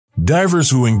Divers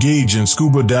who engage in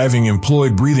scuba diving employ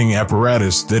breathing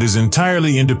apparatus that is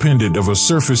entirely independent of a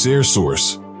surface air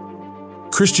source.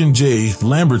 Christian J.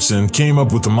 Lambertson came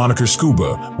up with the moniker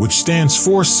Scuba, which stands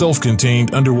for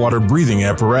Self-Contained Underwater Breathing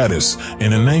Apparatus,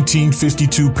 in a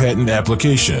 1952 patent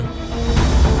application.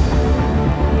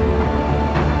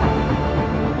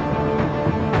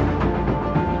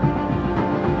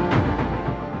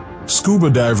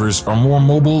 Scuba divers are more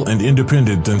mobile and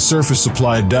independent than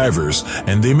surface-supplied divers,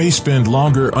 and they may spend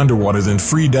longer underwater than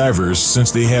free divers since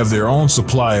they have their own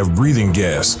supply of breathing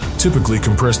gas, typically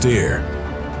compressed air.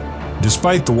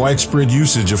 Despite the widespread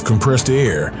usage of compressed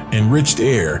air, enriched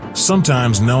air,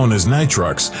 sometimes known as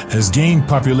nitrox, has gained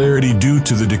popularity due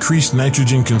to the decreased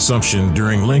nitrogen consumption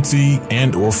during lengthy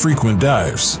and/or frequent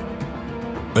dives.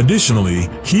 Additionally,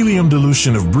 helium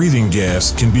dilution of breathing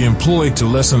gas can be employed to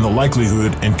lessen the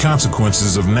likelihood and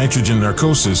consequences of nitrogen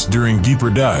narcosis during deeper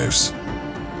dives.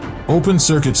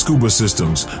 Open-circuit scuba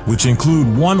systems, which include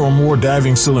one or more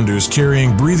diving cylinders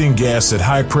carrying breathing gas at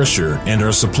high pressure and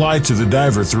are supplied to the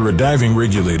diver through a diving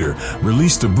regulator,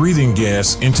 release the breathing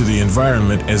gas into the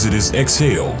environment as it is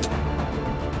exhaled.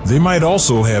 They might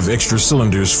also have extra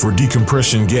cylinders for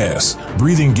decompression gas,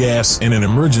 breathing gas in an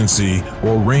emergency,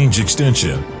 or range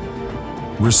extension.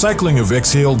 Recycling of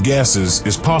exhaled gases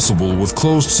is possible with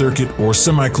closed-circuit or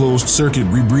semi-closed-circuit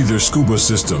rebreather scuba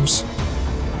systems.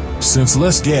 Since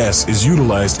less gas is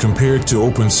utilized compared to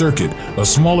open circuit, a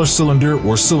smaller cylinder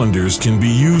or cylinders can be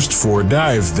used for a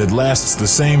dive that lasts the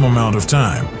same amount of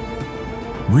time.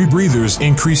 Rebreathers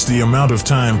increase the amount of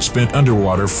time spent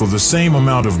underwater for the same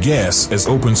amount of gas as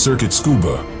open-circuit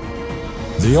scuba.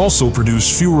 They also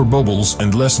produce fewer bubbles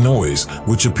and less noise,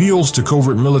 which appeals to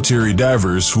covert military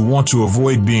divers who want to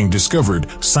avoid being discovered,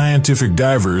 scientific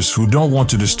divers who don't want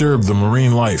to disturb the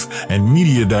marine life, and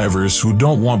media divers who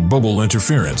don't want bubble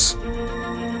interference.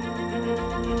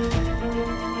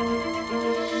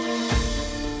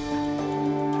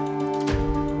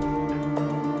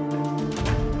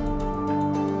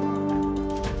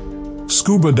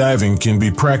 Scuba diving can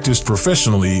be practiced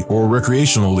professionally or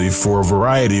recreationally for a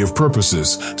variety of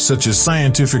purposes, such as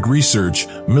scientific research,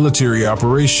 military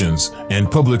operations,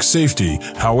 and public safety.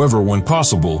 However, when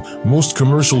possible, most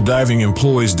commercial diving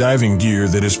employs diving gear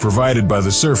that is provided by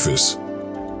the surface.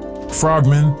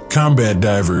 Frogmen, combat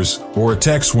divers, or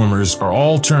attack swimmers are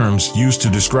all terms used to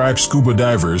describe scuba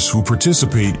divers who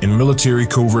participate in military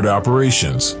covert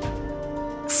operations.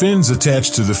 Fins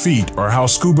attached to the feet are how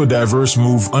scuba divers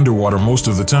move underwater most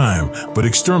of the time, but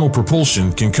external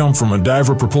propulsion can come from a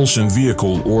diver propulsion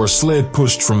vehicle or a sled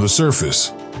pushed from the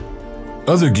surface.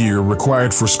 Other gear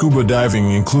required for scuba diving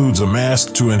includes a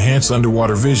mask to enhance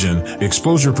underwater vision,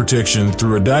 exposure protection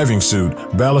through a diving suit,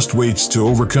 ballast weights to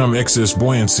overcome excess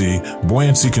buoyancy,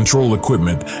 buoyancy control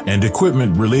equipment, and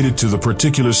equipment related to the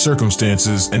particular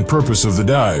circumstances and purpose of the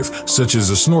dive, such as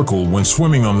a snorkel when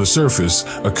swimming on the surface,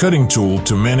 a cutting tool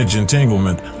to manage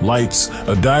entanglement, lights,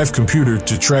 a dive computer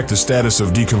to track the status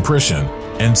of decompression,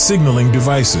 and signaling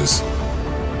devices.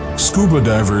 Scuba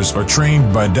divers are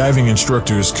trained by diving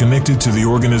instructors connected to the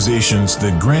organizations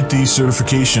that grant these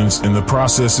certifications in the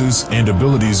processes and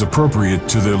abilities appropriate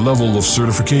to their level of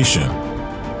certification.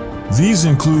 These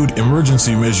include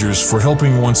emergency measures for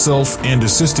helping oneself and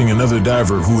assisting another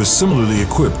diver who is similarly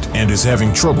equipped and is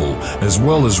having trouble, as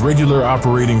well as regular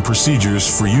operating procedures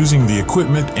for using the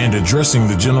equipment and addressing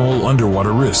the general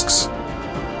underwater risks.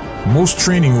 Most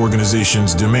training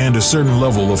organizations demand a certain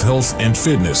level of health and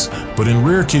fitness, but in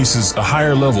rare cases a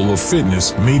higher level of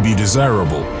fitness may be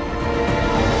desirable.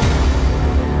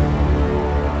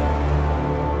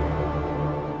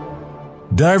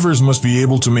 Divers must be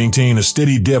able to maintain a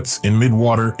steady depth in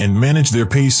midwater and manage their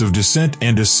pace of descent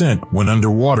and ascent when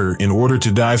underwater in order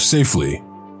to dive safely.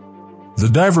 The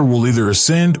diver will either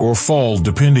ascend or fall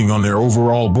depending on their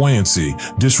overall buoyancy,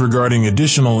 disregarding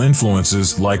additional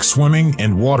influences like swimming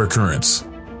and water currents.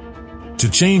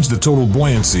 To change the total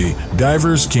buoyancy,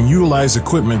 divers can utilize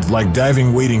equipment like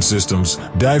diving weighting systems,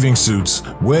 diving suits,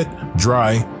 wet,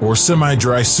 dry, or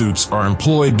semi-dry suits are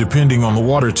employed depending on the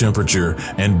water temperature,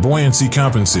 and buoyancy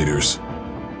compensators.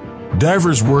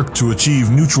 Divers work to achieve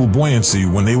neutral buoyancy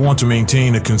when they want to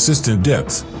maintain a consistent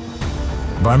depth.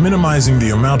 By minimizing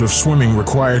the amount of swimming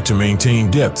required to maintain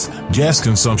depth, gas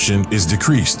consumption is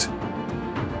decreased.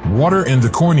 Water and the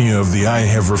cornea of the eye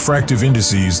have refractive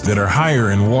indices that are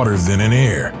higher in water than in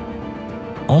air.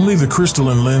 Only the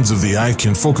crystalline lens of the eye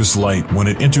can focus light when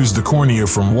it enters the cornea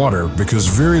from water because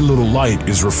very little light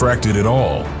is refracted at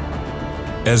all.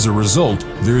 As a result,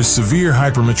 there is severe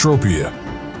hypermetropia.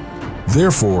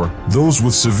 Therefore, those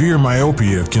with severe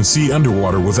myopia can see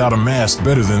underwater without a mask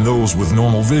better than those with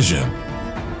normal vision.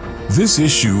 This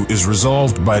issue is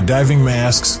resolved by diving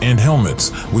masks and helmets,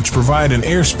 which provide an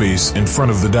airspace in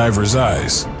front of the diver's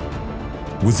eyes.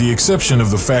 With the exception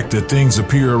of the fact that things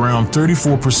appear around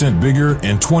 34% bigger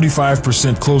and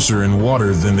 25% closer in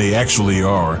water than they actually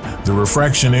are, the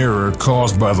refraction error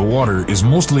caused by the water is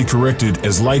mostly corrected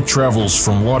as light travels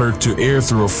from water to air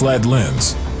through a flat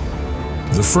lens.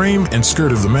 The frame and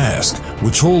skirt of the mask,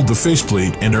 which hold the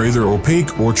faceplate and are either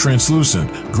opaque or translucent,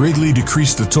 greatly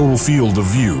decrease the total field of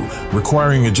view,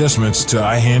 requiring adjustments to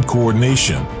eye-hand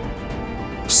coordination.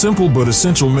 Simple but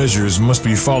essential measures must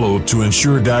be followed to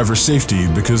ensure diver safety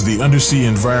because the undersea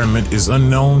environment is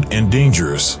unknown and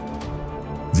dangerous.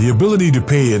 The ability to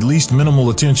pay at least minimal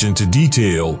attention to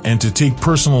detail and to take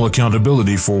personal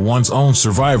accountability for one's own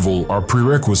survival are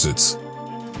prerequisites.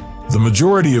 The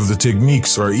majority of the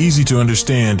techniques are easy to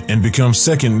understand and become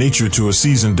second nature to a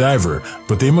seasoned diver,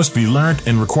 but they must be learned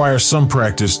and require some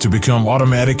practice to become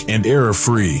automatic and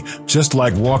error-free, just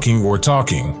like walking or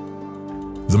talking.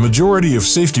 The majority of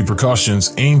safety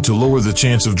precautions aim to lower the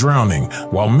chance of drowning,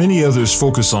 while many others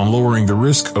focus on lowering the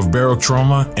risk of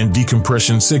barotrauma and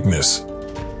decompression sickness.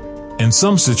 In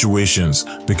some situations,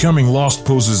 becoming lost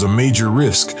poses a major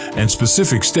risk, and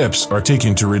specific steps are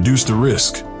taken to reduce the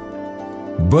risk.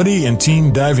 Buddy and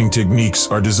team diving techniques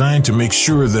are designed to make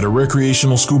sure that a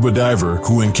recreational scuba diver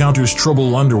who encounters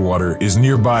trouble underwater is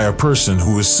nearby a person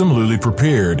who is similarly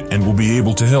prepared and will be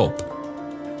able to help.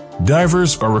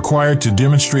 Divers are required to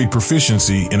demonstrate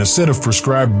proficiency in a set of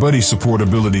prescribed buddy support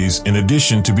abilities in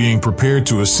addition to being prepared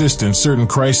to assist in certain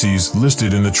crises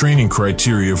listed in the training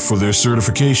criteria for their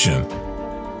certification.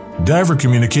 Diver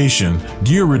communication,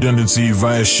 gear redundancy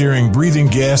via sharing breathing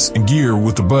gas and gear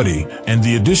with the buddy, and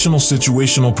the additional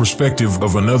situational perspective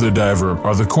of another diver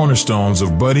are the cornerstones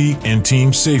of buddy and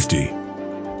team safety.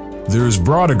 There is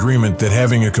broad agreement that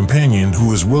having a companion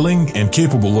who is willing and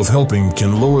capable of helping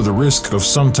can lower the risk of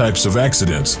some types of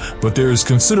accidents, but there is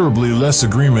considerably less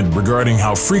agreement regarding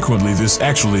how frequently this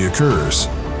actually occurs.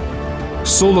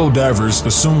 Solo divers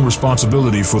assume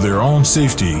responsibility for their own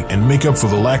safety and make up for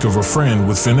the lack of a friend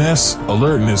with finesse,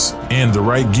 alertness, and the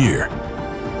right gear.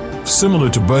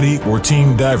 Similar to buddy or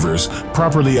team divers,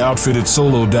 properly outfitted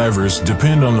solo divers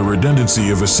depend on the redundancy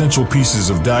of essential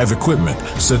pieces of dive equipment,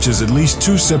 such as at least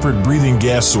 2 separate breathing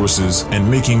gas sources and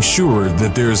making sure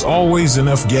that there is always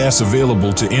enough gas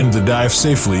available to end the dive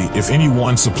safely if any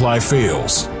one supply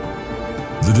fails.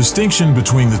 The distinction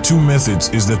between the two methods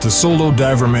is that the solo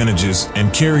diver manages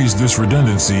and carries this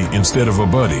redundancy instead of a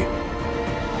buddy.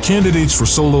 Candidates for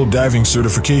solo diving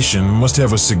certification must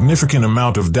have a significant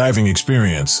amount of diving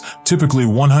experience, typically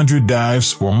 100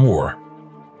 dives or more.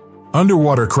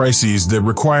 Underwater crises that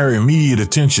require immediate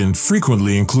attention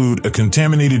frequently include a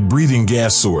contaminated breathing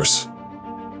gas source.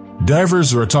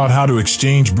 Divers are taught how to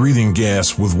exchange breathing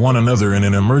gas with one another in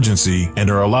an emergency and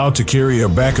are allowed to carry a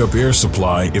backup air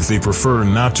supply if they prefer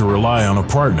not to rely on a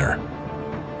partner.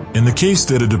 In the case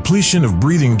that a depletion of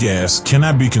breathing gas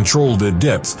cannot be controlled at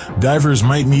depth, divers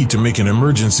might need to make an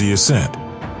emergency ascent.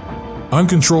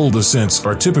 Uncontrolled ascents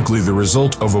are typically the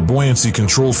result of a buoyancy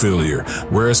control failure,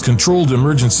 whereas controlled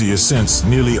emergency ascents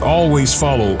nearly always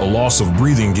follow a loss of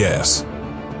breathing gas.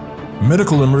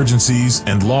 Medical emergencies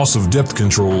and loss of depth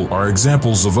control are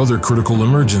examples of other critical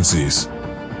emergencies.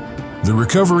 The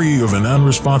recovery of an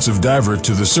unresponsive diver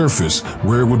to the surface,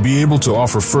 where it would be able to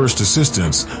offer first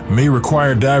assistance, may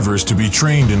require divers to be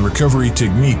trained in recovery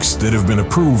techniques that have been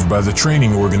approved by the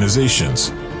training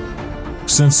organizations.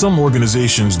 Since some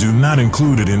organizations do not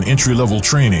include it in entry-level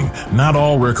training, not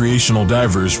all recreational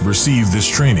divers receive this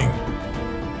training.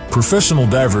 Professional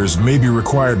divers may be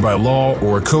required by law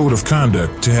or a code of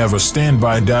conduct to have a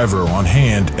standby diver on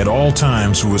hand at all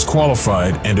times who is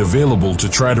qualified and available to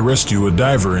try to rescue a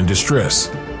diver in distress.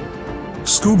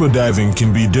 Scuba diving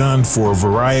can be done for a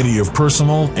variety of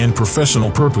personal and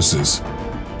professional purposes.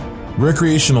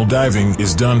 Recreational diving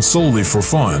is done solely for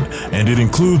fun, and it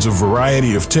includes a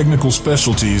variety of technical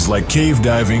specialties like cave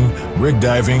diving, rig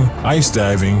diving, ice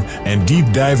diving, and deep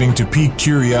diving to pique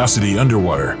curiosity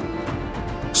underwater.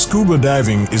 Scuba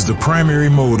diving is the primary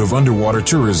mode of underwater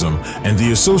tourism, and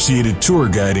the associated tour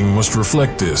guiding must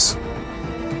reflect this.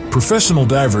 Professional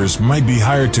divers might be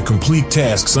hired to complete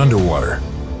tasks underwater.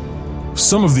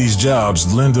 Some of these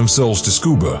jobs lend themselves to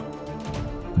scuba.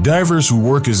 Divers who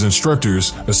work as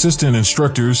instructors, assistant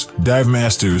instructors, dive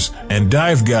masters, and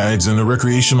dive guides in the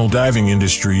recreational diving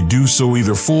industry do so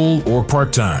either full or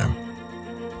part-time.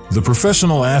 The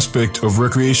professional aspect of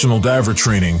recreational diver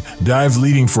training, dive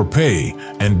leading for pay,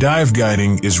 and dive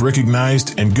guiding is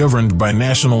recognized and governed by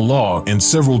national law in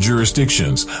several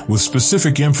jurisdictions, with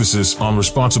specific emphasis on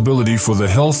responsibility for the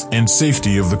health and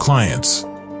safety of the clients.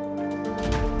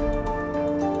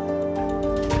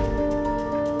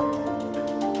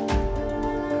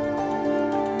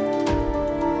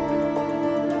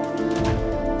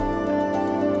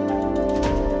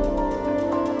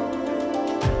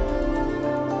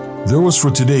 That was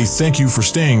for today. Thank you for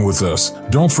staying with us.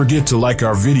 Don't forget to like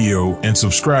our video and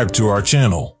subscribe to our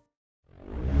channel.